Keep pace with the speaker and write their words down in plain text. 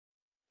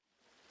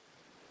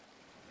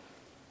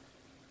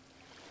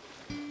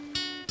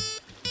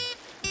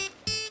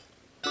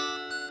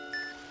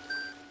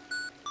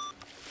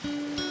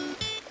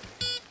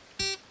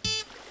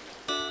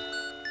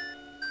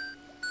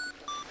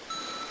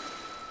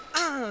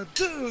1,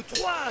 2,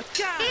 3,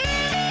 4.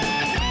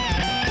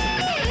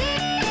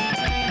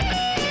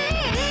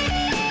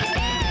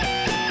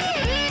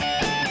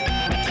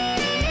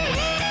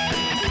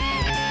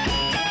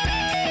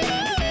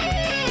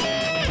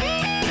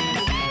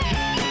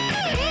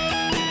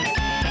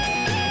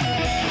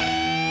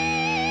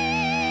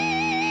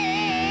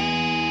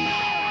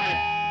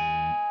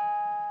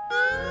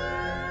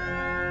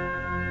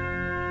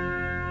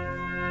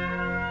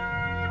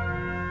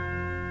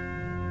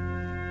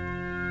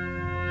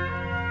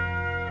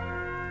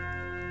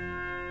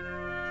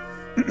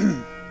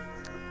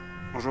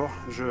 Bonjour,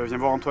 je viens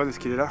voir Antoine, est-ce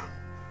qu'il est là?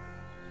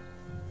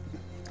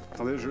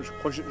 Attendez, je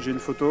crois que j'ai une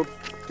photo.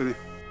 Tenez.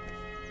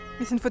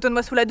 Mais c'est une photo de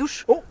moi sous la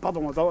douche. Oh,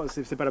 pardon, attends,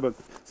 c'est pas la bonne.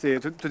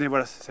 Tenez,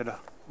 voilà, c'est celle-là.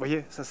 Vous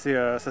voyez, ça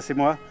c'est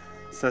moi,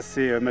 ça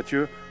c'est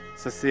Mathieu,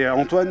 ça c'est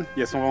Antoine, il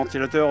y a son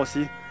ventilateur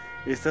aussi.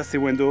 Et ça c'est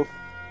Wendo.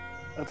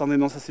 Attendez,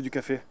 non, ça c'est du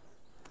café.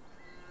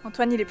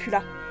 Antoine, il est plus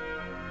là.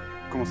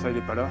 Comment ça, il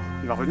est pas là?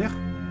 Il va revenir?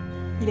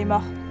 Il est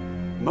mort.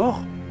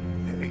 Mort?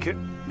 Mais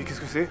qu'est-ce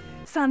que c'est?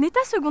 C'est un état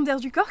secondaire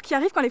du corps qui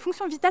arrive quand les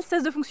fonctions vitales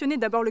cessent de fonctionner.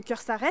 D'abord le cœur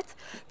s'arrête,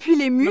 puis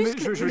les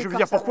muscles. Non mais je veux corps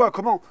dire pourquoi? s'arrête.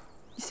 Comment?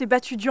 Il s'est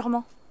battu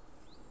durement.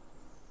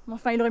 Mais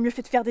enfin, il aurait mieux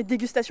fait de faire des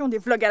dégustations, des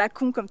vlogs à la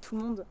con comme tout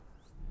le monde.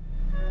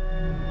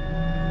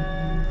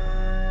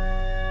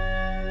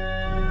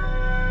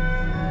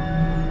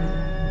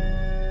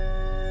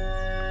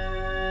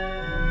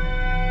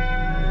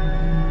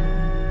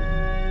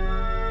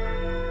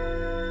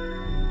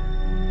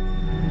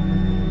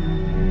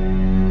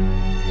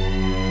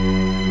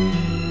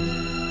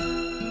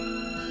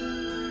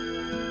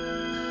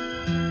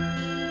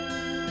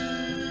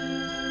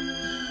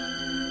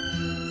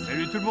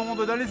 Salut tout le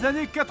monde, dans les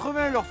années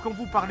 80, lorsqu'on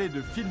vous parlait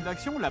de films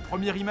d'action, la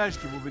première image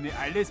qui vous venait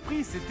à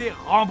l'esprit, c'était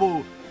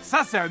Rambo.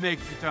 Ça, c'est un mec,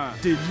 putain.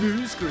 Des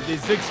muscles,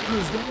 des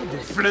explosions, des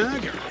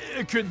flingues.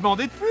 Que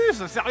demander de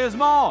plus,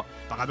 sérieusement?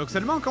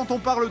 Paradoxalement, quand on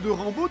parle de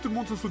Rambo, tout le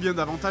monde se souvient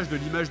davantage de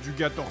l'image du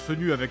gars torse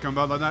nu avec un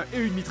bandana et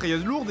une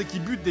mitrailleuse lourde et qui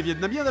bute des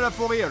Vietnamiens dans la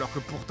forêt, alors que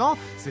pourtant,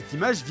 cette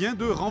image vient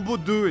de Rambo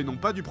 2 et non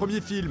pas du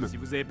premier film. Si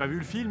vous avez pas vu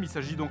le film, il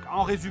s'agit donc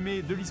en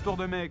résumé de l'histoire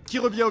d'un mec qui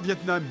revient au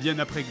Vietnam bien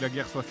après que la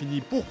guerre soit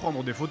finie pour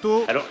prendre des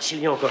photos. Alors, s'il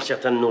y a encore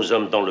certains de nos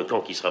hommes dans le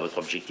camp qui sera votre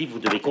objectif, vous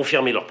devez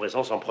confirmer leur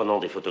présence en prenant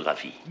des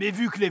photographies. Mais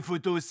vu que les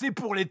photos, c'est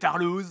pour les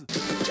tarlouses.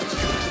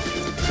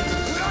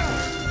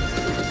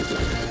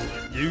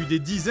 Il y a eu des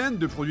dizaines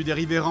de produits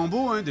dérivés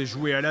Rambo, hein, des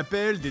jouets à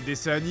l'appel, des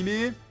dessins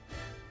animés.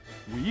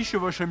 Oui,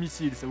 chevauche un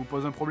missile, ça vous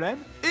pose un problème?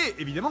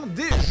 Et évidemment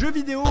des jeux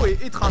vidéo, et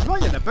étrangement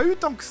il n'y en a pas eu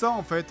tant que ça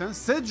en fait, hein.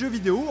 7 jeux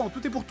vidéo en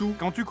tout et pour tout.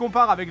 Quand tu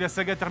compares avec la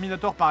saga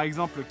Terminator par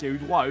exemple, qui a eu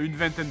droit à une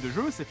vingtaine de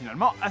jeux, c'est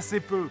finalement assez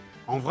peu.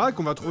 En vrac,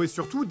 on va trouver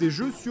surtout des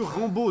jeux sur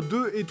Rambo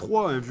 2 et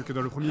 3, hein, vu que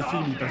dans le premier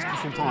film, il passe tout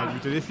son temps à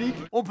buter des flics.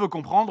 On peut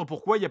comprendre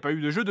pourquoi il n'y a pas eu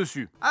de jeu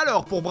dessus.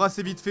 Alors, pour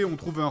brasser vite fait, on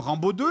trouve un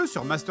Rambo 2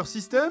 sur Master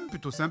System,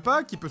 plutôt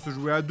sympa, qui peut se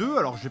jouer à 2,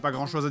 alors j'ai pas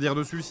grand chose à dire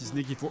dessus, si ce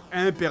n'est qu'il faut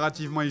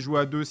impérativement y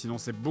jouer à 2, sinon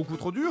c'est beaucoup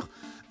trop dur.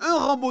 Un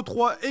Rambo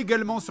 3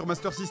 également sur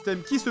Master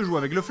System qui se joue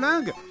avec le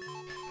flingue.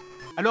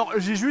 Alors,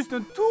 j'ai juste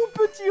un tout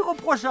petit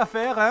reproche à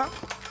faire, hein.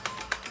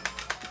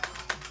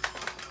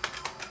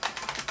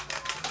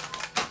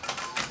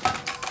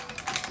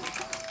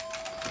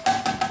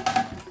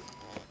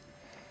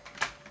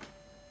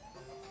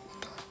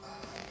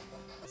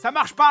 Ça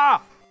marche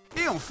pas!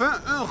 Et enfin,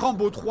 un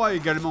Rambo 3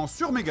 également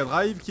sur Mega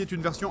Drive, qui est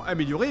une version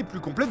améliorée et plus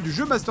complète du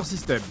jeu Master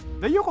System.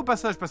 D'ailleurs, au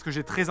passage, parce que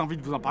j'ai très envie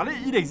de vous en parler,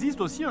 il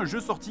existe aussi un jeu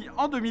sorti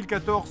en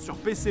 2014 sur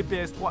PC,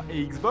 PS3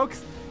 et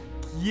Xbox,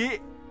 qui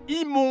est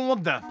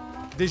immonde!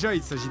 Déjà,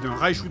 il s'agit d'un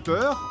rail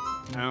shooter.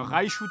 Un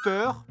rail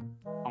shooter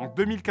en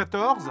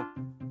 2014.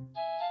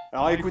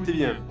 Alors écoutez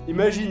bien,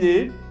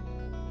 imaginez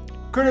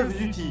Call of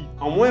Duty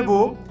en moins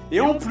beau, et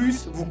en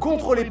plus, vous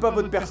contrôlez pas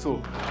votre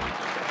perso.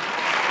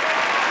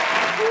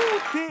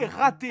 C'est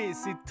raté,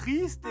 c'est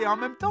triste et en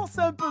même temps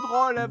c'est un peu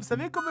drôle, hein. Vous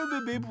savez, comme un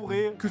bébé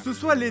bourré. Que ce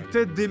soit les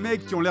têtes des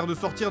mecs qui ont l'air de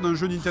sortir d'un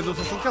jeu Nintendo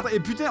 64, et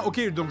putain,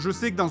 ok, donc je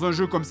sais que dans un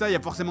jeu comme ça, il y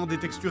a forcément des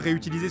textures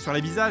réutilisées sur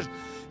les visages,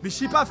 mais je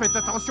sais pas, faites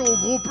attention aux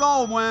gros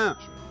plans au moins.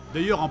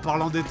 D'ailleurs, en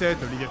parlant des têtes,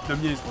 les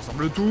Vietnamiens ils se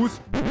ressemblent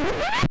tous.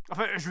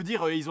 Enfin, je veux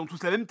dire, ils ont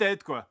tous la même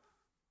tête, quoi.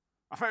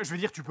 Enfin, je veux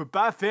dire, tu peux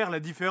pas faire la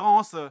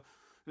différence.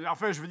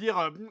 Enfin, je veux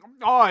dire...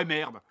 Oh, et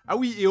merde. Ah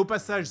oui, et au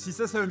passage, si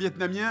ça c'est un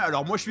Vietnamien,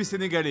 alors moi je suis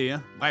sénégalais,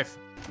 hein. Bref.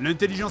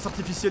 L'intelligence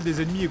artificielle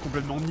des ennemis est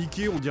complètement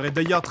niquée, on dirait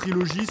Die Hard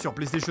Trilogy sur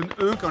PlayStation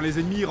 1 quand les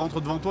ennemis rentrent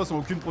devant toi sans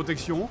aucune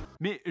protection.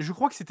 Mais je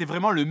crois que c'était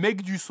vraiment le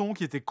mec du son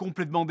qui était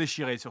complètement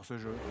déchiré sur ce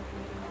jeu.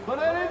 But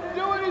I didn't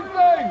do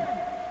anything!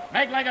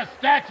 Make like a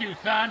statue,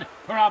 son,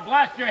 or I'll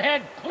blast your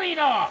head clean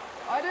off!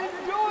 I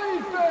didn't do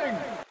anything!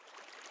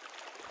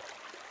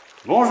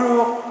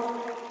 Bonjour!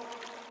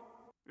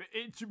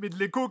 Et tu mets de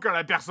l'écho quand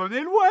la personne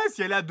est loin,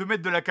 si elle est à 2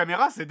 mètres de la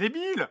caméra, c'est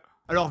débile!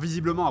 Alors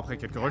visiblement, après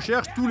quelques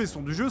recherches, tous les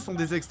sons du jeu sont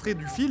des extraits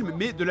du film,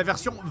 mais de la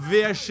version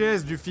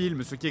VHS du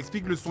film, ce qui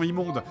explique le son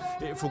immonde.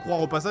 Et faut croire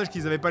au passage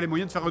qu'ils avaient pas les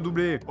moyens de faire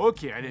redoubler.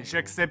 Ok, allez,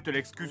 j'accepte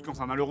l'excuse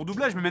concernant le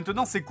redoublage, mais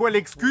maintenant c'est quoi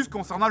l'excuse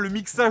concernant le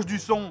mixage du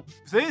son?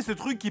 Vous savez, ce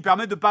truc qui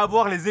permet de pas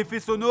avoir les effets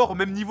sonores au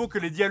même niveau que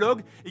les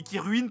dialogues et qui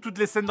ruine toutes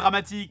les scènes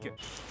dramatiques.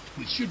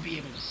 We should be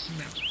able to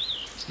smell.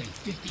 Stay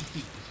 50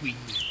 feet between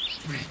you.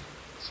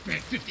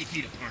 Spread 50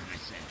 feet apart, I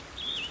said.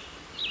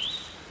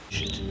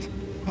 Shit.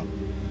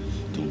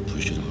 Don't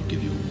push it, I'll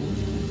give you a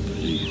warning.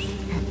 Believe.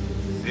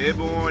 C'est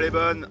bon, elle est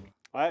bonne.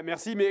 Ouais,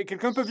 merci, mais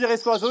quelqu'un peut virer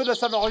ce oiseau de la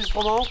salle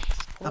d'enregistrement?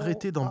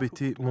 Arrêtez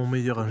d'embêter mon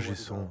meilleur ingé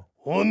son.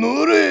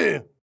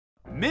 Honoré.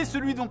 Mais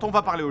celui dont on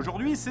va parler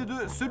aujourd'hui, c'est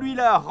de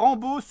celui-là,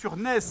 Rambo sur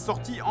NES,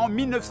 sorti en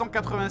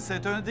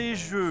 1987, un des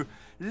jeux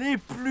les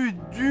plus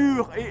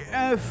durs et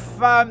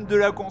infâmes de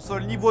la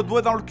console. Niveau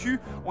doigt dans le cul,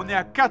 on est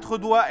à 4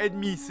 doigts et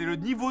demi, c'est le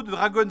niveau de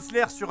Dragon's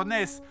Lair sur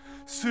NES.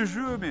 Ce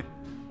jeu, mais...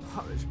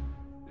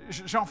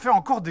 j'en fais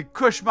encore des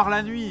cauchemars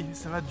la nuit,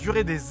 ça va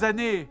durer des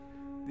années,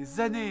 des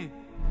années,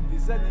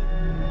 des années.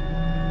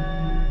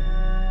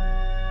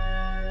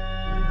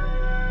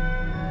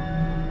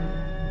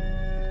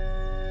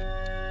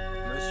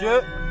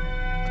 Monsieur,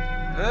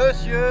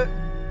 monsieur,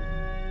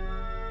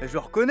 je le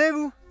reconnais,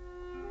 vous?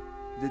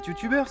 Vous êtes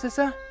youtubeur, c'est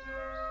ça?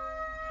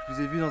 Je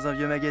vous ai vu dans un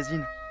vieux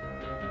magazine.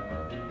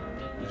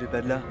 Bougez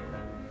pas de là.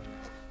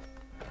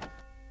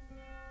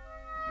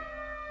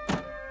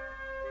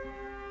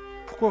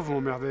 Pourquoi vous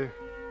m'emmerdez?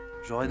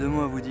 J'aurais 2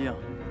 mots à vous dire.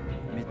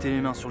 Mettez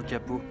les mains sur le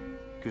capot,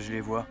 que je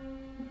les vois.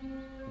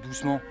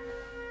 Doucement.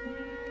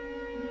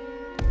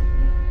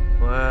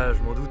 Ouais,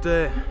 je m'en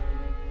doutais.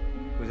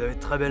 Vous avez de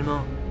très belles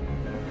mains.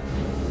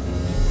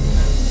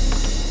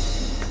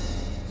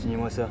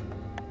 Signez-moi ça.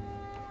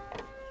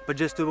 Pas de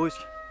geste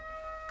brusque.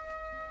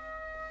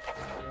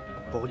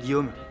 Pour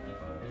Guillaume,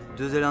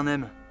 2 L, 1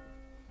 M.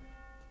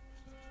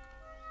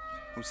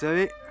 Vous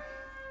savez,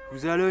 je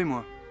vous ai à l'œil,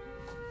 moi.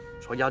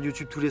 Je regarde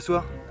YouTube tous les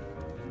soirs.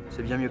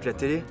 C'est bien mieux que la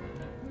télé.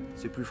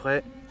 C'est plus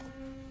frais.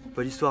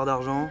 Pas d'histoire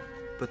d'argent,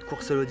 pas de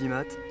course à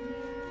l'audimat.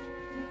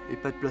 Et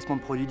pas de placement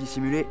de produits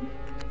dissimulés.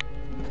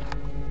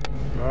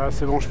 Ouais,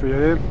 c'est bon, je peux y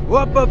aller.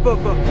 Hop, hop, hop,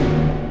 hop.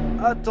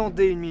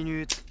 Attendez une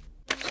minute.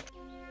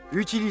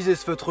 Utilisez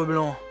ce feutre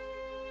blanc.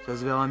 Ça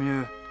se verra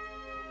mieux.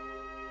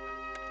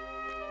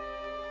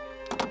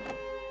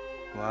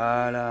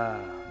 Voilà,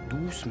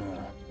 doucement.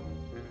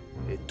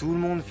 Et tout le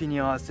monde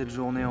finira cette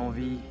journée en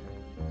vie.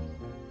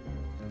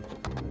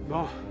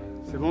 Bon,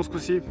 c'est bon ce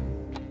coup-ci.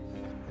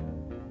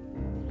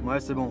 Ouais,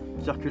 c'est bon,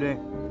 circulez.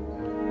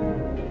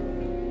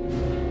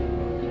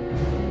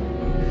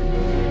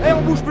 Hé,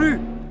 on bouge plus!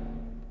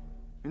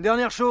 Une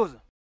dernière chose.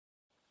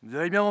 Vous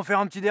allez bien en faire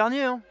un petit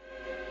dernier, hein?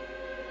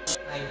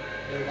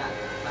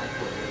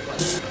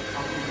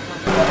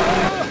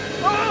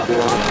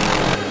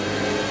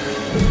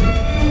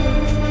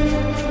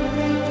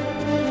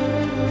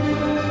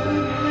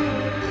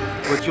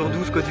 Voiture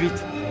 12, code 8.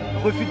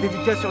 Refus de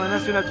dédicace sur la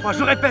Nationale 3.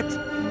 Je répète,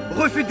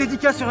 refus de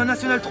dédicace sur la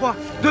Nationale 3.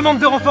 Demande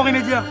de renfort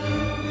immédiat.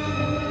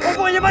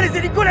 Envoyez-moi les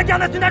hélicos, la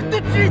garde nationale, tout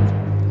de suite!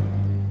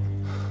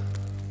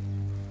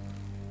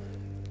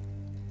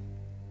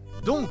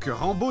 Donc,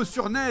 Rambo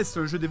sur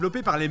NES, jeu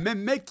développé par les mêmes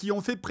mecs qui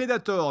ont fait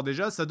Predator,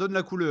 déjà ça donne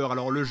la couleur.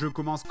 Alors le jeu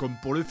commence comme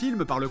pour le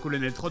film, par le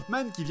colonel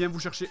Trotman qui vient vous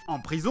chercher en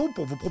prison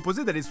pour vous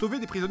proposer d'aller sauver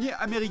des prisonniers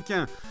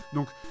américains.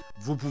 Donc,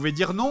 vous pouvez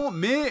dire non,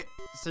 mais...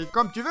 c'est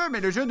comme tu veux, mais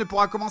le jeu ne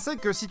pourra commencer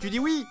que si tu dis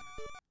oui.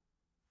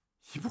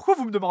 Et pourquoi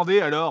vous me demandez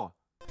alors ?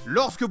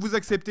 Lorsque vous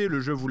acceptez, le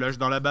jeu vous lâche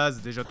dans la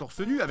base déjà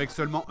torse nu avec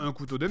seulement un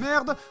couteau de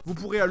merde. Vous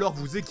pourrez alors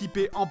vous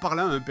équiper en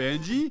parlant un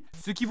PNJ,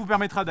 ce qui vous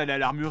permettra d'aller à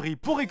l'armurerie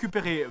pour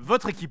récupérer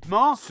votre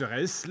équipement.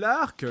 Serait-ce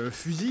l'arc, un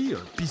fusil,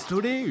 un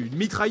pistolet, une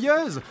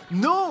mitrailleuse?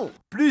 Non!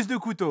 Plus de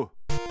couteaux.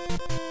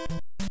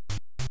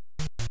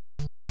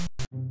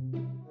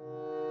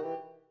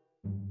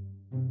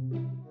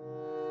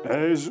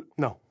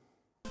 Non.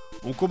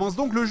 On commence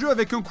donc le jeu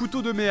avec un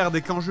couteau de merde,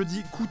 et quand je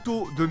dis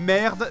couteau de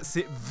merde,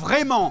 c'est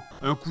vraiment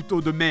un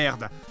couteau de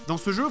merde. Dans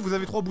ce jeu, vous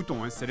avez 3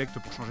 boutons, Select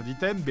pour changer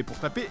d'item, B pour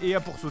taper et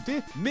A pour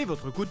sauter, mais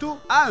votre couteau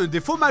a un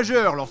défaut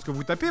majeur. Lorsque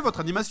vous tapez, votre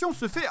animation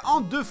se fait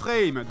en 2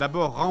 frames.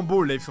 D'abord,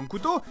 Rambo lève son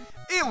couteau,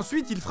 et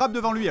ensuite il frappe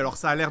devant lui. Alors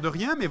ça a l'air de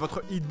rien, mais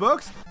votre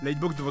hitbox, la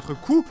hitbox de votre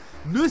coup,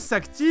 ne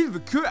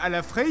s'active que à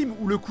la frame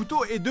où le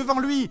couteau est devant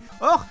lui.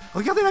 Or,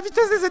 regardez la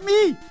vitesse des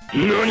ennemis!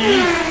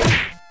 Nani.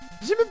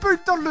 J'ai même pas eu le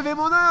temps de lever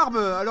mon arme.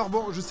 Alors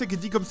bon, je sais que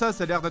dit comme ça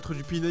a l'air d'être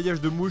du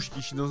pinaillage de mouche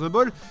qui chie dans un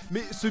bol,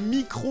 mais ce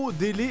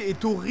micro-délai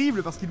est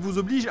horrible parce qu'il vous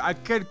oblige à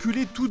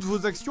calculer toutes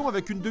vos actions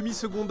avec une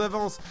demi-seconde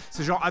d'avance.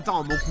 C'est genre,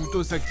 attends, mon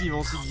couteau s'active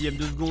en 6/10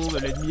 de seconde,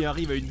 l'ennemi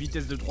arrive à une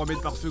vitesse de 3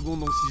 mètres par seconde,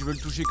 donc si je veux le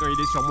toucher quand il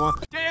est sur moi...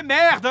 Eh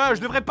merde, je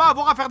devrais pas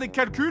avoir à faire des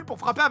calculs pour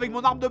frapper avec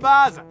mon arme de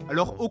base.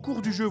 Alors au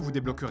cours du jeu, vous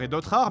débloquerez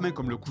d'autres armes,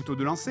 comme le couteau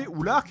de lancer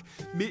ou l'arc,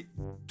 mais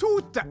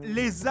toutes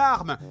les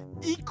armes,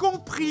 y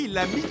compris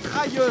la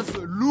mitrailleuse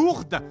lourde,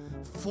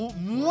 font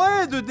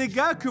moins de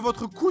dégâts que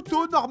votre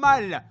couteau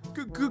normal.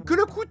 Que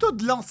le couteau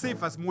de lancer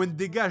fasse moins de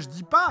dégâts, je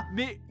dis pas,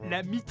 mais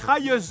la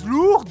mitrailleuse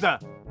lourde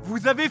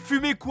Vous avez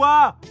fumé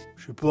quoi?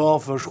 Je sais pas,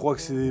 enfin je crois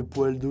que c'est des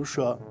poils de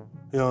chat.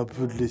 Et un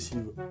peu de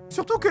lessive.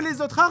 Surtout que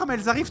les autres armes,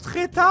 elles arrivent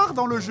très tard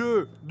dans le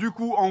jeu. Du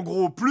coup, en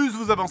gros, plus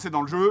vous avancez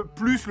dans le jeu,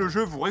 plus le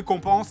jeu vous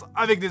récompense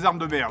avec des armes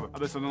de merde. Ah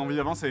bah ça donne envie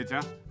d'avancer,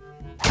 tiens.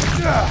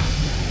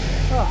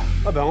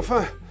 Ah bah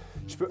enfin,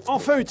 je peux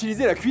enfin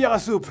utiliser la cuillère à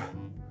soupe.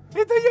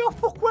 Et d'ailleurs,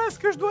 pourquoi est-ce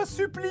que je dois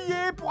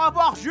supplier pour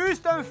avoir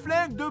juste un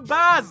flingue de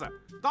base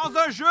dans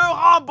un jeu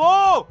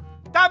Rambo?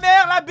 Ta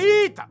mère la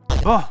bite!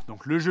 Bon,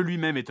 donc le jeu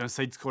lui-même est un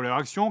side-scroller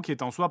action qui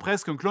est en soi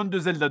presque un clone de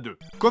Zelda 2.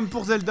 Comme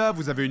pour Zelda,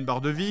 vous avez une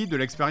barre de vie, de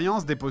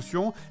l'expérience, des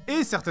potions,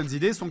 et certaines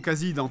idées sont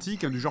quasi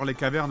identiques, du genre les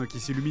cavernes qui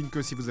s'illuminent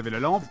que si vous avez la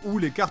lampe, ou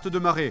les cartes de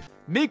marée.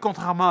 Mais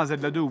contrairement à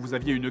Zelda 2 où vous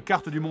aviez une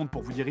carte du monde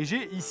pour vous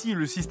diriger, ici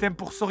le système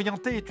pour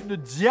s'orienter est une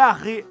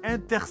diarrhée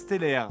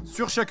interstellaire.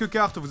 Sur chaque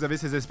carte, vous avez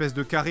ces espèces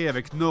de carrés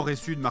avec nord et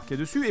sud marqués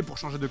dessus, et pour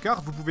changer de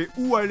carte, vous pouvez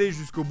ou aller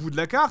jusqu'au bout de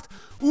la carte,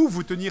 ou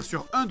vous tenir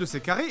sur un de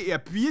ces carrés et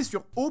appuyer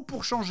sur O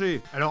pour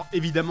changer. Alors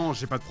évidemment,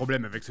 j'ai pas de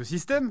problème avec ce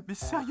système, mais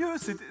sérieux,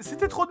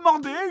 c'était trop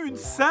demandé, une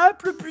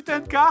simple putain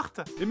de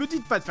carte. Et me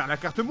dites pas de faire la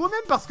carte moi-même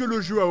parce que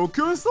le jeu a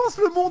aucun sens,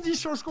 le monde il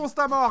change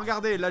constamment.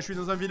 Regardez, là je suis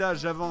dans un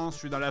village, j'avance, je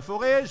suis dans la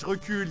forêt, je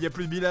recule, il y a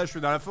plus de village, je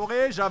suis dans la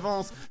forêt,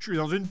 j'avance, je suis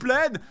dans une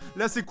plaine.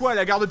 Là c'est quoi,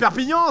 la gare de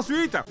Perpignan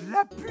ensuite?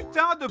 La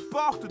putain de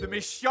porte de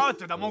mes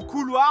chiottes dans mon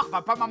couloir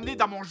va pas m'emmener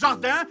dans mon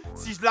jardin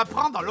si je la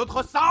prends dans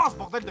l'autre sens,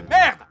 bordel de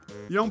merde.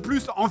 Et en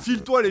plus,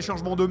 enfile-toi les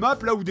changements de map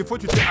là où des fois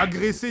tu te fais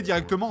agresser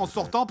directement en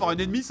sortant par un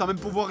ennemi sans même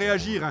pouvoir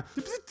réagir. Hein.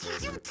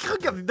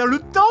 Regardez, dans le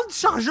temps de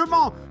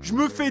chargement, je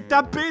me fais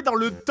taper dans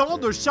le temps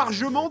de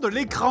chargement de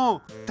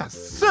l'écran. Ta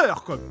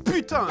sœur quoi,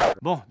 putain.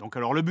 Bon, donc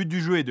alors le but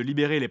du jeu est de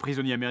libérer les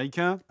prisonniers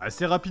américains.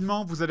 Assez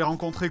rapidement, vous allez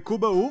rencontrer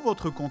Kobao,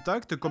 votre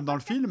contact, comme dans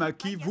le film, à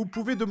qui vous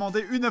pouvez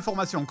demander une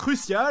information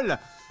cruciale,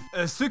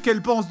 ce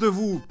qu'elle pense de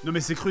vous. Non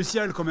mais c'est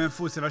crucial comme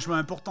info, c'est vachement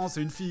important,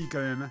 c'est une fille quand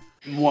même.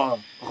 Moi,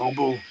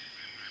 Rambo.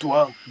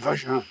 Toi,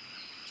 vagin.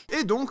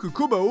 Et donc,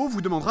 Kobao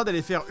vous demandera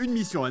d'aller faire une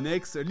mission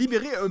annexe,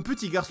 libérer un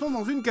petit garçon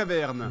dans une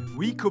caverne.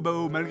 Oui,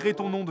 Kobao, malgré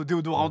ton nom de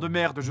déodorant de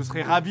merde, je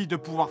serais ravi de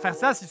pouvoir faire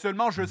ça si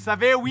seulement je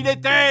savais où il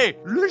était.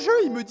 Le jeu,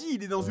 il me dit,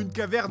 il est dans une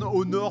caverne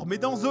au nord, mais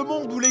dans un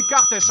monde où les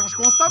cartes, elles changent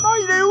constamment,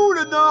 il est où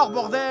le nord,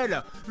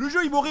 bordel? Le jeu,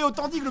 il m'aurait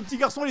autant dit que le petit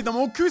garçon, il est dans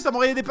mon cul, ça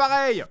m'aurait aidé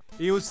pareil.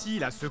 Et aussi,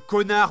 là, ce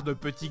connard de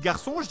petit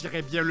garçon, je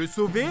dirais bien le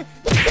sauver.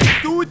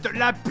 Toute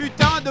la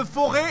putain de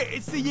forêt,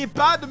 essayez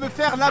pas de me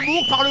faire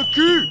l'amour par le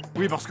cul.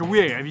 Oui, parce que oui,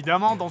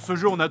 évidemment, dans ce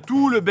jeu, on a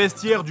tout le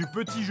bestiaire du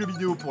petit jeu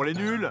vidéo pour les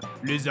nuls.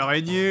 Les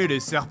araignées, les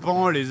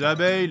serpents, les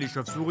abeilles, les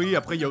chauves-souris.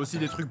 Après, il y a aussi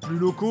des trucs plus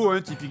locaux,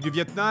 hein, typiques du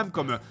Vietnam,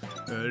 comme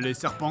les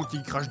serpents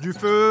qui crachent du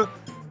feu,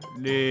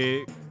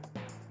 les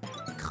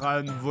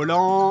crânes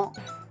volants.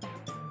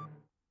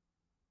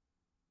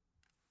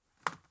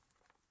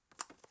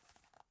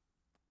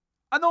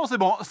 Ah non, c'est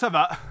bon, ça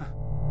va.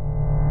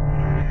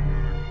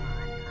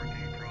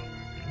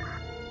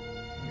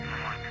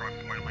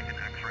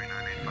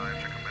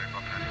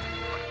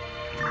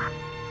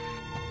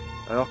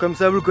 Alors comme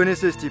ça, vous le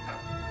connaissez ce type.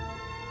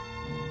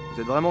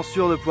 Vous êtes vraiment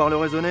sûr de pouvoir le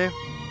raisonner?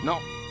 Non,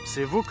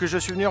 c'est vous que je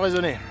suis venu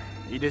raisonner.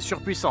 Il est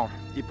surpuissant.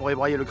 Il pourrait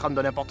broyer le crâne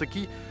de n'importe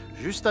qui,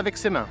 juste avec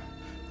ses mains.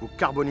 Vous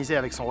carboniser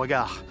avec son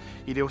regard.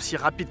 Il est aussi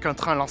rapide qu'un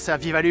train lancé à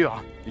vive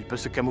allure. Il peut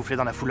se camoufler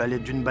dans la foule à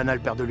l'aide d'une banale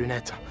paire de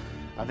lunettes.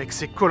 Avec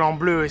ses collants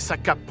bleus et sa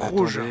cape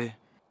rouge. Attendez.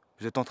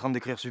 Vous êtes en train de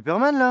décrire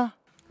Superman, là?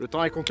 Le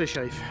temps est compté,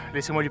 shérif.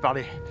 Laissez-moi lui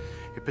parler.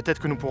 Et peut-être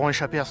que nous pourrons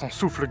échapper à son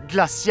souffle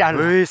glacial.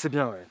 Oui, c'est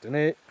bien, ouais.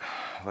 Tenez.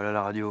 Voilà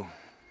la radio.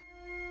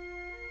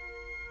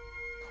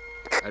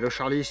 Allô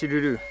Charlie, ici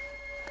Lulu.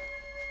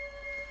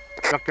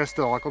 Père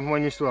Castor, raconte-moi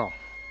une histoire.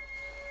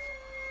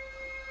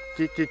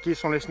 Qui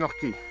sont les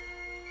snorkies?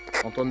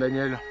 Antoine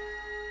Daniel,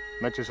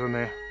 Mathieu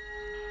Sommet,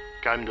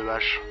 Karim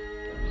Devache,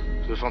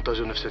 The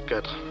Fantasio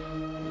 974.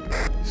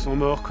 Ils sont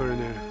morts,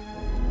 colonel.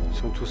 Ils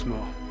sont tous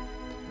morts.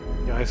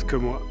 Il reste que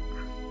moi.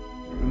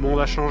 Le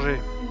monde a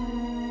changé.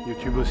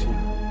 YouTube aussi.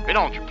 Mais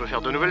non, tu peux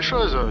faire de nouvelles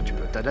choses, tu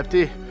peux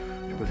t'adapter.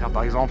 Tu peux faire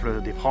par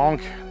exemple des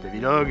pranks, des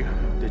vlogs,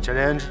 des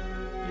challenges,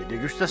 des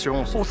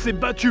dégustations aussi. On s'est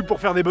battu pour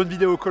faire des bonnes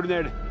vidéos,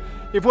 colonel.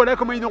 Et voilà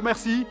comment ils nous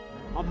remercient.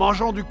 En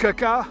mangeant du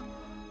caca.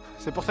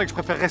 C'est pour ça que je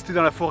préfère rester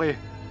dans la forêt.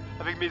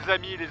 Avec mes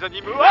amis, les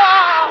animaux.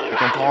 Ah! Je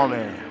comprends,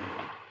 mais...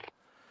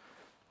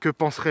 Que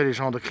penseraient les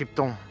gens de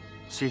Krypton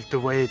s'ils te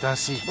voyaient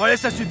ainsi? Bon allez,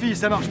 ça suffit,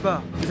 ça marche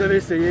pas. Vous avez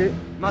essayé.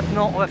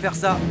 Maintenant, on va faire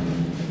ça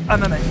à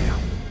ma manière.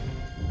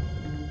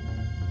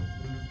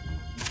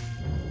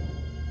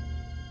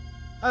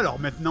 Alors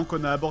maintenant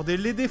qu'on a abordé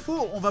les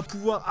défauts, on va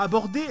pouvoir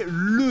aborder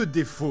le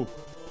défaut.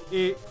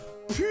 Et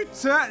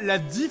putain, la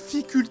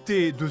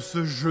difficulté de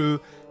ce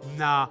jeu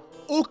n'a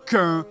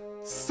aucun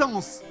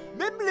sens.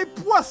 Même les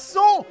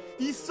poissons,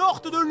 ils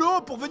sortent de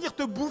l'eau pour venir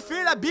te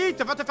bouffer la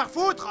bite, va te faire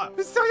foutre.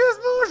 Mais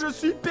sérieusement, je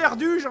suis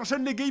perdu,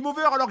 j'enchaîne les game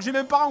over alors que j'ai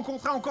même pas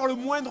rencontré encore le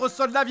moindre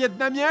soldat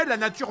vietnamien, la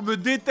nature me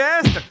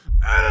déteste.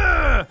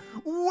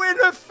 Où est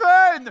le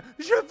fun?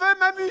 Je veux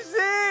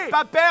m'amuser!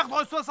 Pas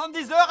perdre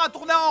 70 heures à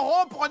tourner en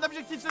rond pour un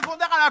objectif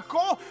secondaire à la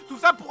con, tout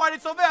ça pour aller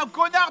sauver un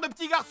connard de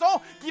petit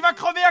garçon qui va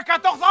crever à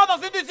 14 ans dans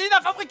une usine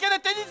à fabriquer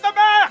des tennis de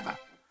merde!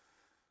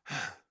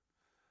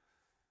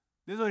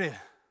 Désolé.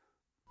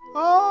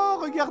 Oh,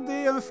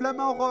 regardez, un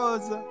flamant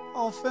rose.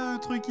 Enfin, un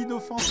truc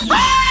inoffensif.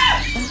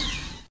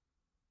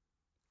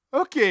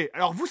 Ok,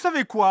 alors vous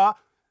savez quoi?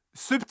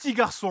 Ce petit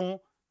garçon,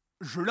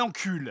 je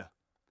l'encule.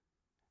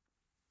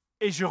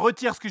 Et je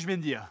retire ce que je viens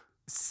de dire.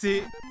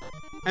 C'est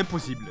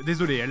impossible.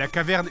 Désolé, la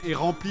caverne est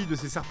remplie de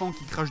ces serpents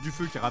qui crachent du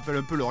feu, qui rappellent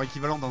un peu leur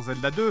équivalent dans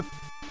Zelda 2.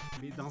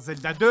 Mais dans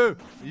Zelda 2,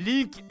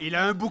 Link, il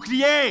a un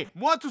bouclier.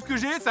 Moi, tout ce que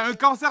j'ai, c'est un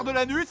cancer de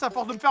l'anus à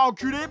force de me faire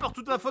enculer par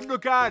toute la faune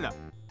locale.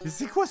 Mais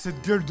c'est quoi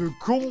cette gueule de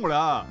con,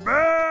 là?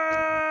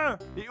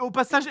 Et au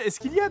passage, est-ce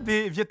qu'il y a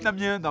des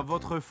Vietnamiens dans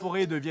votre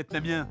forêt de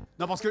Vietnamiens?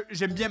 Non, parce que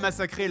j'aime bien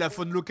massacrer la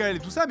faune locale et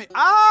tout ça, mais...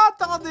 Ah,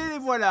 attendez, les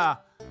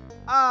voilà.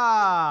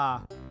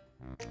 Ah.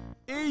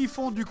 Et ils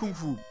font du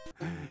kung-fu.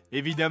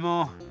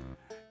 Évidemment,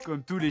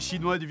 comme tous les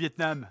Chinois du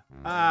Vietnam.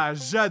 Ah,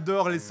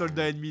 j'adore les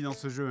soldats ennemis dans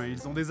ce jeu.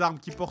 Ils ont des armes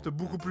qui portent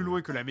beaucoup plus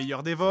loin que la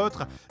meilleure des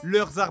vôtres.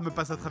 Leurs armes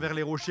passent à travers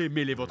les rochers,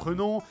 mais les vôtres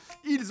non.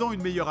 Ils ont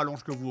une meilleure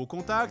allonge que vous au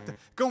contact.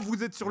 Quand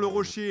vous êtes sur le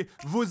rocher,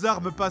 vos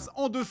armes passent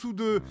en dessous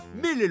d'eux,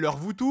 mais les leurs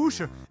vous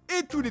touchent.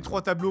 Et tous les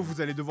 3 tableaux,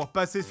 vous allez devoir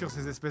passer sur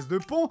ces espèces de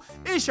ponts.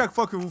 Et chaque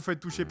fois que vous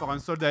faites toucher par un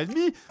soldat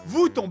ennemi,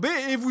 vous tombez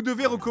et vous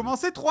devez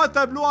recommencer 3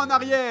 tableaux en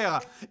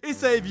arrière. Et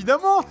ça,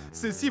 évidemment,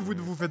 c'est si vous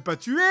ne vous faites pas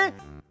tuer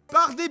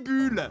par des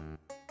bulles.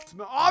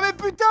 Oh mais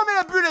putain, mais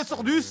la bulle elle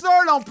sort du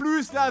sol en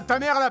plus là, ta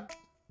mère la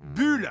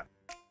bulle.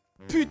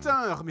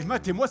 Putain, mais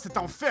matez-moi cet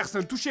enfer, c'est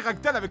un toucher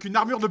rectal avec une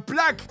armure de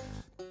plaque.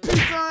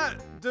 Putain.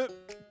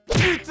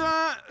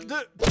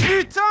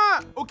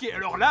 Ok,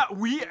 alors là,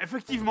 oui,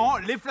 effectivement,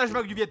 les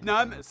flashbacks du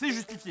Vietnam, c'est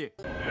justifié.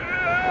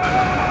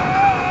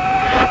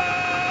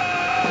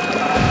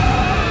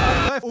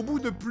 Bref, au bout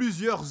de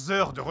plusieurs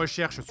heures de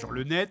recherche sur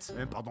le net,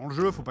 même pas dans le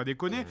jeu, faut pas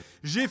déconner,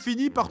 j'ai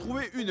fini par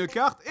trouver une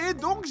carte et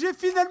donc j'ai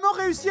finalement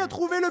réussi à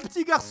trouver le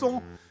petit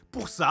garçon.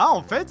 Pour ça,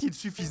 en fait, il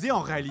suffisait en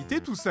réalité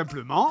tout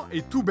simplement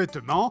et tout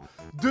bêtement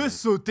de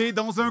sauter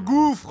dans un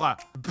gouffre.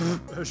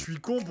 Je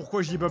suis con,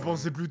 pourquoi j'y ai pas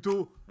pensé plus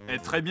tôt? Eh,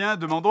 très bien,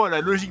 demandons à la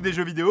logique des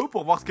jeux vidéo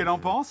pour voir ce qu'elle en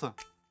pense.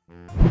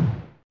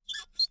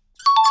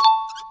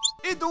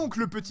 Et donc,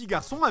 le petit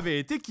garçon avait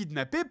été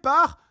kidnappé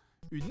par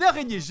une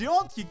araignée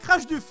géante qui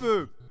crache du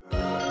feu. Le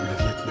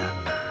Vietnam.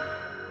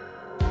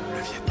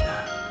 Le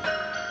Vietnam.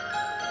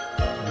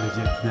 Le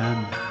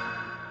Vietnam.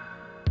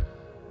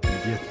 Le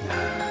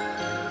Vietnam.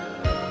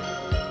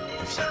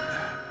 Le Vietnam.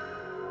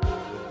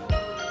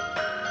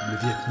 Le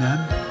Vietnam,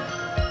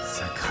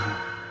 ça craint.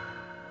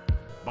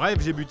 Bref,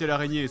 j'ai buté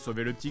l'araignée et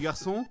sauvé le petit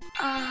garçon.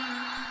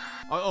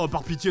 Oh,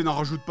 par pitié, n'en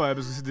rajoute pas,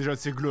 parce que c'est déjà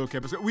assez glauque.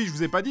 Parce que oui, je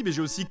vous ai pas dit, mais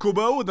j'ai aussi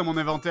Kobao dans mon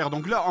inventaire.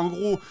 Donc là, en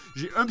gros,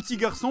 j'ai un petit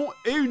garçon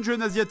et une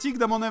jeune asiatique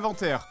dans mon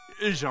inventaire.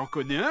 Et j'en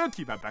connais un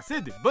qui va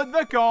passer des bonnes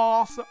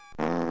vacances.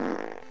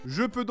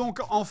 Je peux donc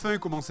enfin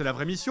commencer la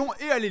vraie mission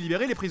et aller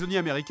libérer les prisonniers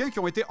américains qui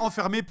ont été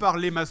enfermés par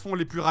les maçons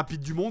les plus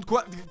rapides du monde.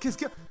 Quoi? Qu'est-ce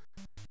que...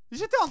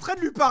 J'étais en train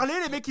de lui parler,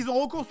 les mecs, ils ont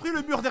reconstruit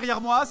le mur derrière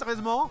moi,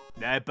 sérieusement?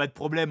 Pas de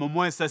problème, au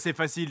moins ça c'est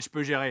facile, je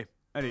peux gérer.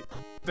 Allez,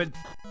 pas de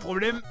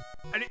problème.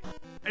 Allez.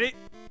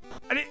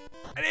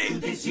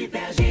 Tout est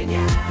super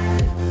génial.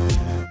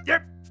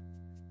 Yep.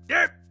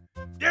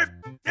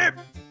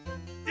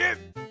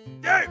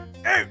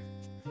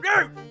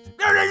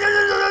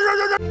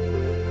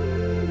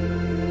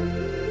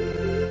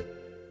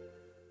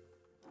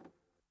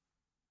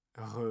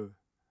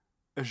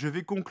 Je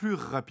vais conclure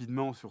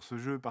rapidement sur ce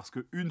jeu parce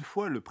que une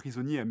fois le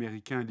prisonnier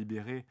américain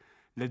libéré,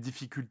 la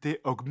difficulté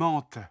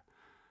augmente.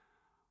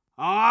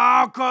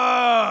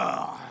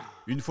 Encore!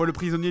 Une fois le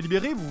prisonnier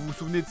libéré, vous vous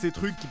souvenez de ces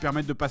trucs qui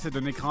permettent de passer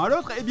d'un écran à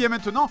l'autre, et bien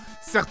maintenant,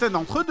 certains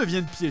d'entre eux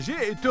deviennent piégés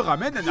et te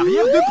ramènent en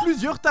arrière de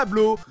plusieurs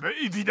tableaux. Mais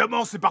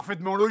évidemment, c'est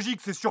parfaitement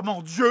logique, c'est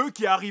sûrement Dieu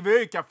qui est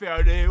arrivé et qui a fait «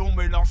 Allez, on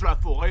mélange la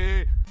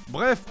forêt ».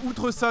 Bref,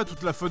 outre ça,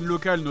 toute la faune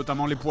locale,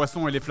 notamment les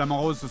poissons et les flamants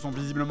roses, se sont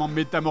visiblement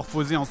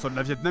métamorphosés en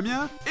soldats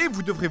vietnamiens, et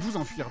vous devrez vous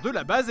enfuir de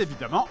la base,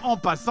 évidemment, en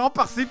passant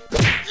par ces...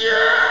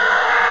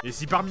 Et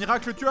si par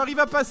miracle tu arrives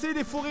à passer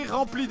les forêts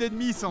remplies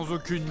d'ennemis sans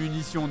aucune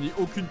munition ni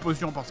aucune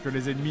potion parce que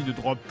les ennemis ne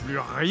droppent plus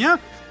rien,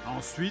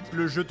 ensuite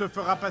le jeu te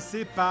fera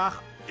passer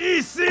par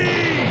ici.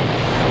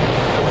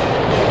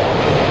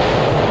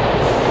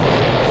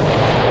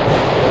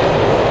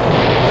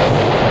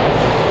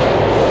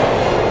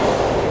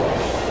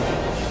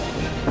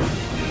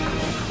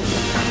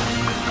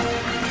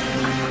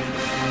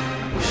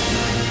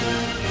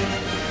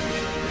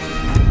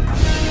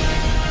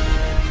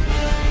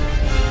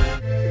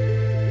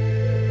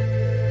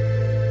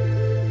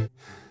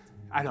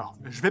 Alors,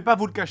 je vais pas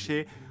vous le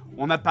cacher,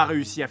 on n'a pas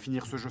réussi à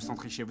finir ce jeu sans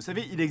tricher. Vous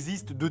savez, il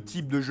existe 2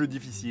 types de jeux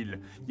difficiles.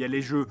 Il y a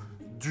les jeux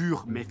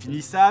durs mais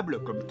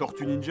finissables, comme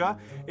Tortue Ninja,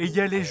 et il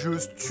y a les jeux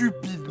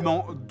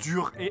stupidement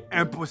durs et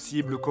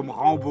impossibles, comme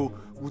Rambo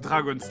ou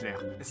Dragon Slayer.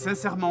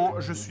 Sincèrement,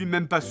 je suis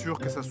même pas sûr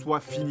que ça soit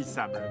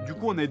finissable. Du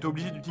coup, on a été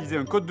obligé d'utiliser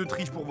un code de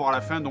triche pour voir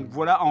la fin, donc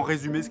voilà en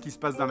résumé ce qui se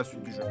passe dans la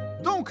suite du jeu.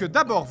 Donc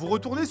d'abord, vous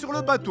retournez sur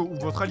le bateau où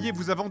votre allié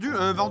vous a vendu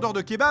à un vendeur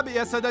de kebab et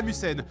à Saddam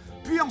Hussein.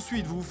 Puis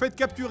ensuite, vous vous faites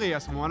capturer. À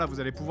ce moment-là, vous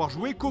allez pouvoir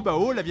jouer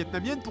Kobao, la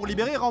vietnamienne, pour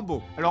libérer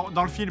Rambo. Alors,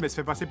 dans le film, elle se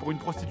fait passer pour une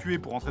prostituée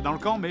pour entrer dans le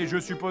camp, mais je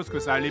suppose que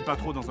ça allait pas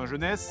trop dans un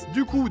jeunesse.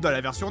 Du coup, dans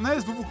la version NES,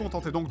 vous vous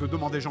contentez donc de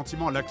demander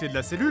gentiment la clé de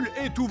la cellule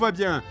et tout va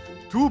bien.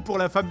 Tout pour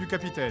la femme du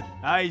capitaine.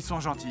 Ah, ils sont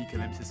gentils quand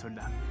même, ces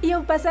soldats. Et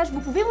au passage,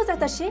 vous pouvez vous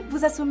attacher,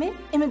 vous assommer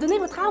et me donner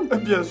votre arme.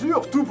 Bien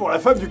sûr, tout pour la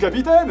femme du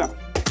capitaine.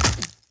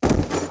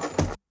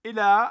 Et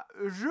là,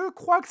 je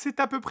crois que c'est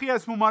à peu près à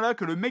ce moment-là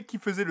que le mec qui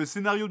faisait le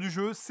scénario du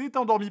jeu s'est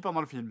endormi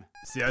pendant le film.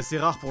 C'est assez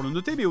rare pour le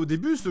noter, mais au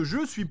début, ce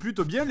jeu suit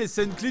plutôt bien les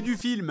scènes clés du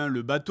film, hein,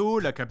 le bateau,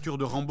 la capture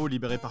de Rambo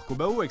libéré par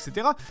Kobao,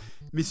 etc.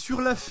 Mais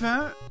sur la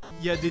fin,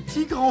 il y a des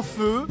tigres en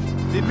feu,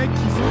 des mecs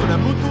qui font de la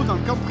moto dans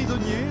le camp de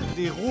prisonniers,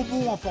 des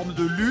robots en forme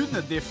de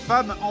lune, des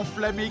femmes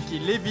enflammées qui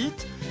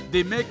lévitent,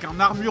 des mecs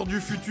en armure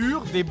du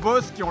futur, des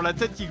boss qui ont la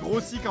tête qui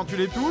grossit quand tu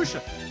les touches.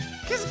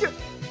 Qu'est-ce qui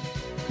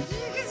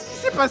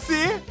s'est passé ?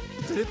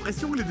 J'ai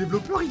l'impression que les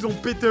développeurs, ils ont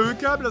pété un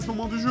câble à ce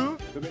moment du jeu.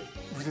 Mais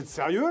vous êtes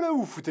sérieux là ou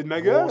vous foutez de ma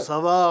gueule? Bon, ça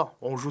va,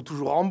 on joue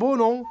toujours Rambo,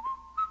 non?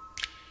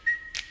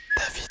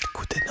 David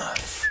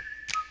Koudenov.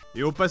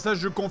 Et au passage,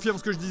 je confirme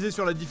ce que je disais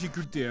sur la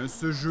difficulté, hein.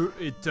 Ce jeu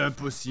est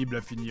impossible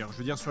à finir. Je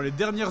veux dire, sur les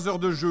dernières heures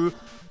de jeu,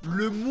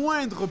 le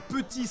moindre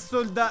petit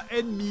soldat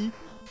ennemi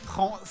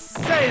prend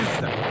 16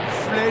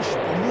 flèches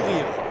pour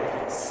mourir.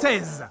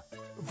 16.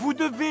 Vous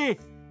devez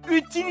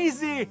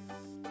utiliser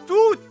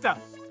toutes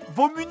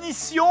vos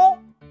munitions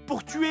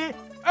pour tuer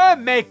un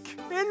mec.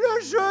 Et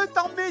le jeu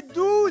t'en met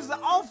 12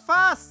 en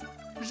face.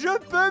 Je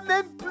peux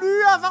même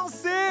plus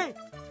avancer.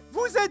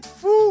 Vous êtes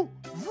fous.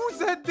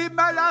 Vous êtes des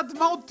malades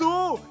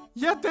mentaux.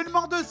 Il y a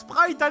tellement de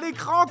sprites à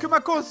l'écran que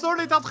ma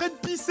console est en train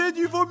de pisser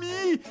du vomi.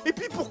 Et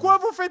puis pourquoi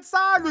vous faites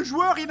ça? Le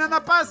joueur, il n'en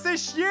a pas assez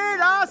chié,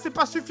 là. C'est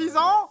pas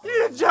suffisant.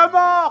 Il est déjà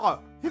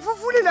mort. Et vous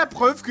voulez la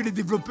preuve que les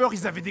développeurs,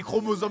 ils avaient des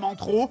chromosomes en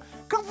trop?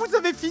 Quand vous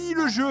avez fini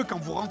le jeu, quand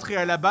vous rentrez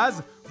à la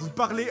base, vous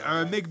parlez à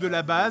un mec de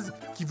la base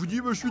qui vous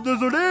dit « Je suis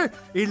désolé !»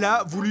 Et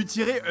là, vous lui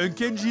tirez un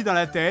Kenji dans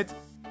la tête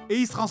et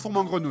il se transforme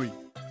en grenouille.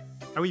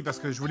 Ah oui, parce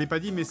que je vous l'ai pas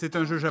dit, mais c'est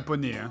un jeu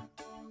japonais, hein.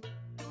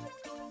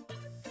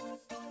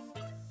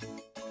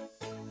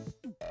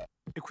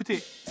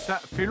 Écoutez, ça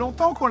fait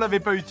longtemps qu'on l'avait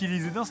pas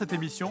utilisé dans cette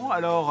émission,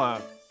 alors...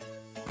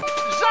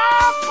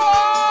 Japon!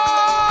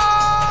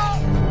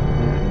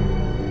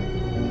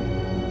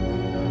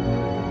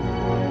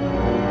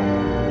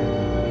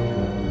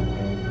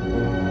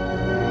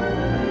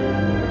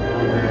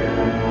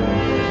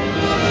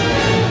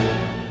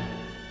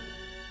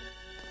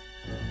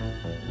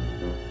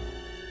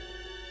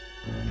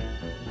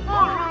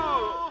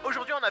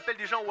 On appelle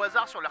des gens au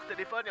hasard sur leur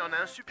téléphone et on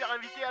a un super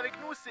invité avec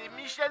nous, c'est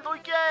Michel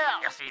Drucker.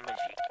 Merci,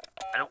 Magic.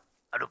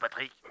 Allô,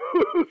 Patrick.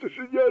 C'est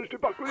génial, je t'ai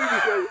pas reconnu,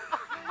 Michel.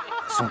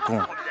 Ils sont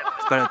cons.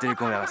 C'est pas la télé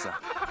qu'on verra ça.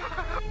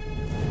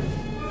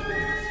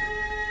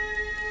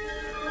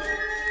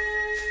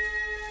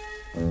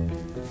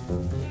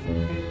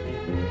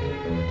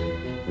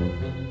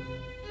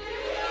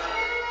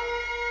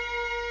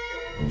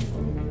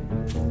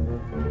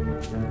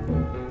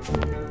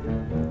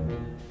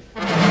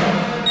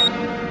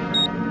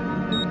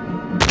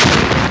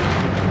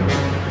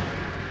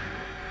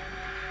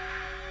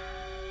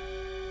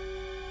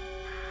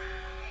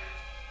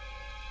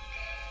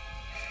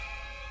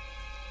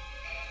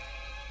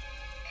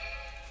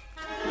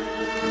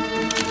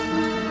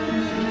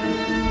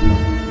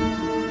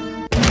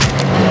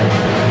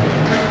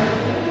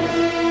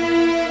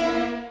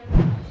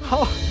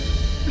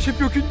 J'ai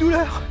plus aucune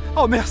douleur.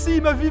 Oh merci,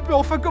 ma vie peut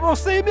enfin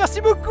commencer.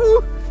 Merci beaucoup.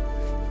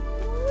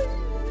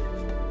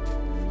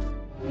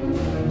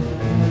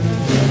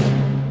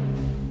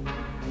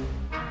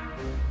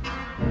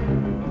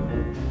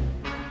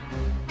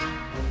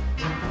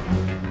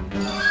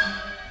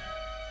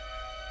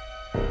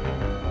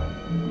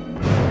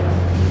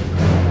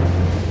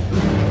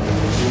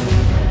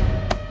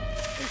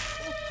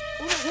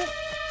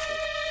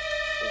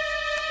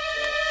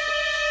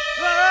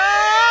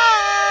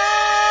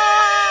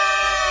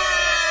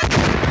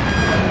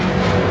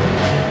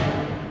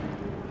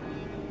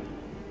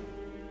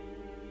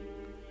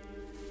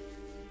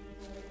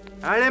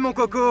 Allez mon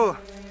coco,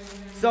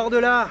 sors de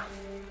là.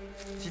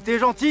 Si t'es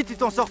gentil, tu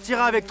t'en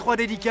sortiras avec 3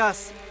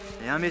 dédicaces.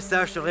 Et un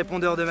message sur le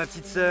répondeur de ma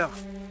petite sœur.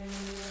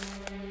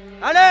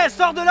 Allez,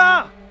 sors de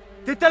là.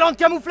 Tes talents de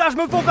camouflage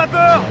me font pas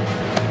peur.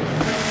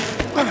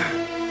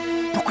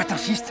 Pourquoi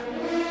t'insistes?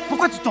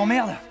 Pourquoi tu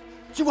t'emmerdes?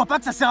 Tu vois pas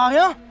que ça sert à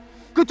rien?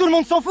 Que tout le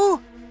monde s'en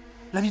fout?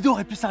 La vidéo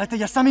aurait pu s'arrêter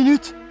il y a 5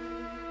 minutes.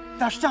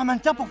 T'as acheté un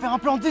mannequin pour faire un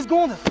plan en 10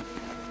 secondes.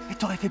 Et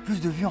t'aurais fait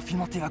plus de vues en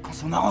filmant tes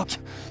vacances au Maroc.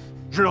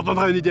 Je leur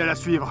donnerai une idée à la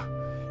suivre.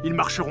 Ils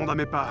marcheront dans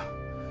mes pas.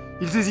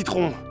 Ils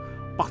hésiteront.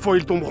 Parfois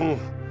ils tomberont.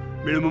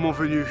 Mais le moment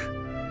venu,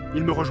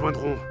 ils me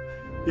rejoindront.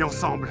 Et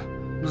ensemble,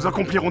 nous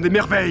accomplirons des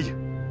merveilles.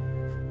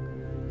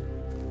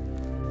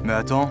 Mais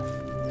attends,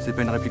 c'est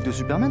pas une réplique de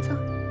Superman ça?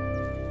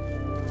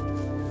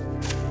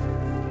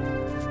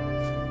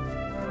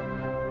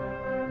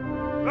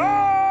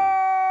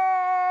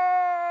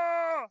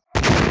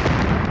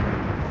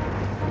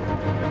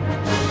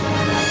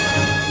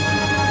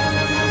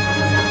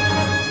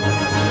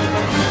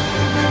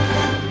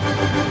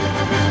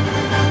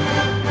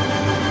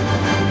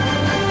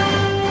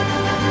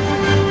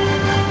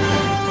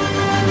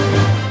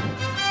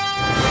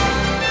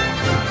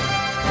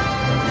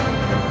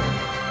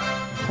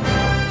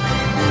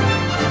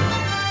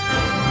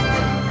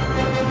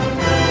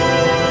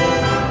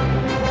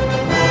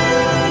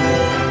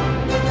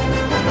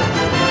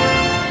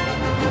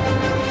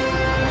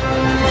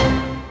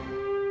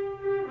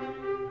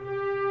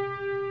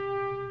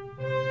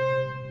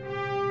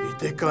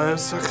 T'es quand même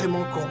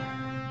sacrément con.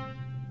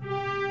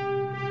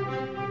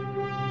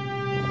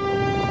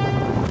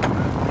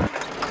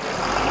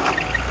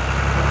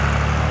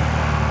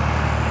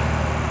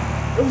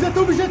 Vous êtes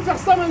obligé de faire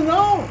ça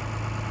maintenant?